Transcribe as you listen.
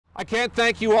I can't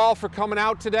thank you all for coming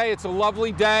out today. It's a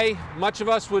lovely day. Much of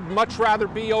us would much rather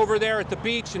be over there at the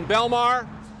beach in Belmar,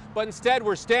 but instead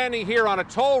we're standing here on a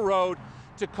toll road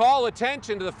to call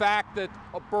attention to the fact that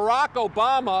Barack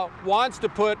Obama wants to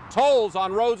put tolls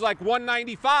on roads like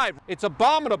 195. It's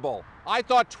abominable. I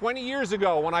thought 20 years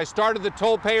ago when I started the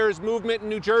toll payers movement in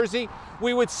New Jersey,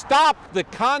 we would stop the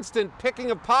constant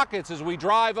picking of pockets as we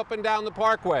drive up and down the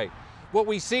Parkway. What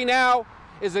we see now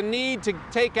is a need to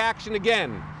take action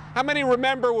again. How many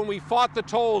remember when we fought the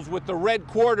tolls with the red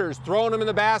quarters, throwing them in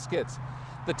the baskets?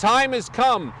 The time has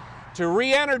come to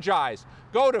re-energize.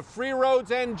 Go to Free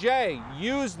Roads NJ.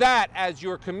 Use that as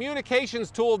your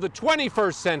communications tool of the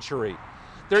 21st century.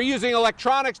 They're using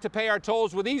electronics to pay our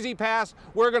tolls with E-ZPass.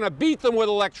 We're going to beat them with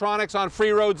electronics on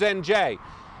Free Roads NJ.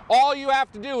 All you have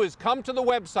to do is come to the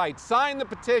website, sign the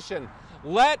petition,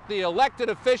 let the elected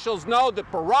officials know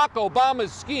that Barack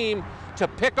Obama's scheme to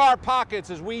pick our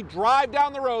pockets as we drive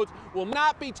down the roads will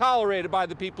not be tolerated by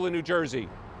the people in New Jersey.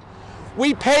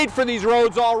 We paid for these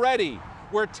roads already.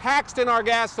 We're taxed in our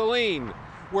gasoline.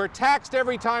 We're taxed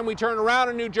every time we turn around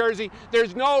in New Jersey.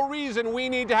 There's no reason we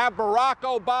need to have Barack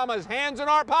Obama's hands in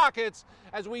our pockets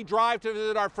as we drive to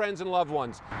visit our friends and loved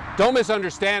ones. Don't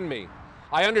misunderstand me.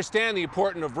 I understand the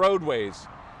importance of roadways.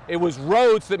 It was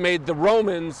roads that made the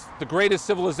Romans the greatest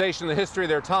civilization in the history of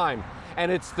their time. And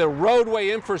it's the roadway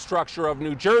infrastructure of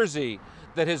New Jersey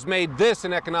that has made this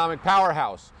an economic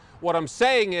powerhouse. What I'm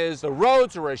saying is the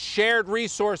roads are a shared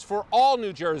resource for all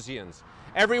New Jerseyans.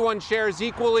 Everyone shares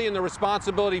equally in the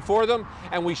responsibility for them,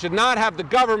 and we should not have the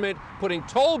government putting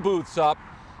toll booths up,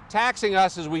 taxing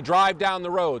us as we drive down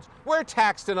the roads. We're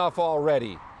taxed enough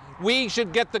already. We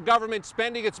should get the government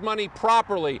spending its money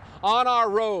properly on our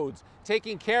roads,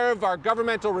 taking care of our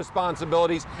governmental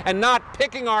responsibilities, and not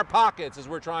picking our pockets as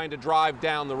we're trying to drive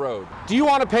down the road. Do you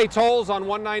want to pay tolls on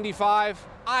 195?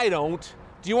 I don't.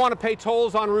 Do you want to pay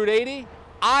tolls on Route 80?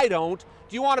 I don't.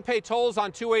 Do you want to pay tolls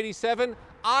on 287?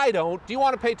 I don't. Do you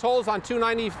want to pay tolls on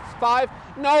 295?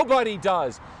 Nobody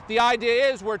does. The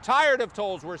idea is we're tired of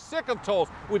tolls. We're sick of tolls.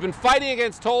 We've been fighting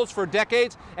against tolls for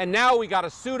decades, and now we got to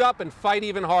suit up and fight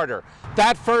even harder.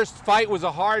 That first fight was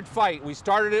a hard fight. We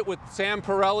started it with Sam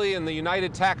Pirelli and the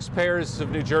United Taxpayers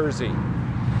of New Jersey.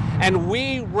 And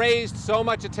we raised so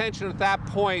much attention at that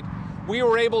point, we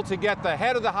were able to get the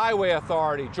head of the Highway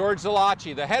Authority, George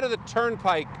Zalachi, the head of the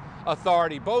Turnpike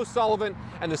Authority, Bo Sullivan,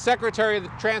 and the Secretary of the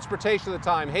Transportation at the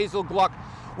time, Hazel Gluck.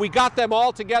 We got them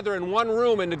all together in one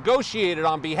room and negotiated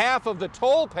on behalf of the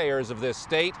toll payers of this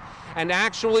state and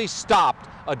actually stopped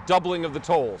a doubling of the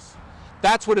tolls.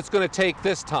 That's what it's going to take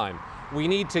this time. We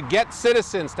need to get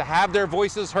citizens to have their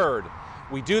voices heard.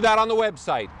 We do that on the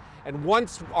website. And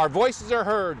once our voices are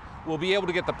heard, we'll be able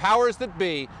to get the powers that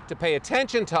be to pay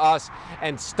attention to us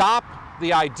and stop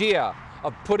the idea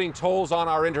of putting tolls on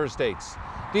our interstates.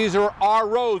 These are our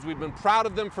roads. We've been proud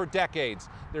of them for decades.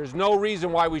 There's no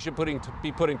reason why we should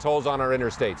be putting tolls on our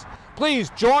interstates. Please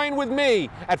join with me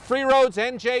at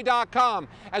freeroadsnj.com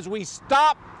as we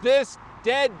stop this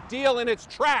dead deal in its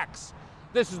tracks.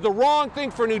 This is the wrong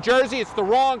thing for New Jersey. It's the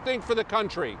wrong thing for the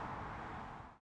country.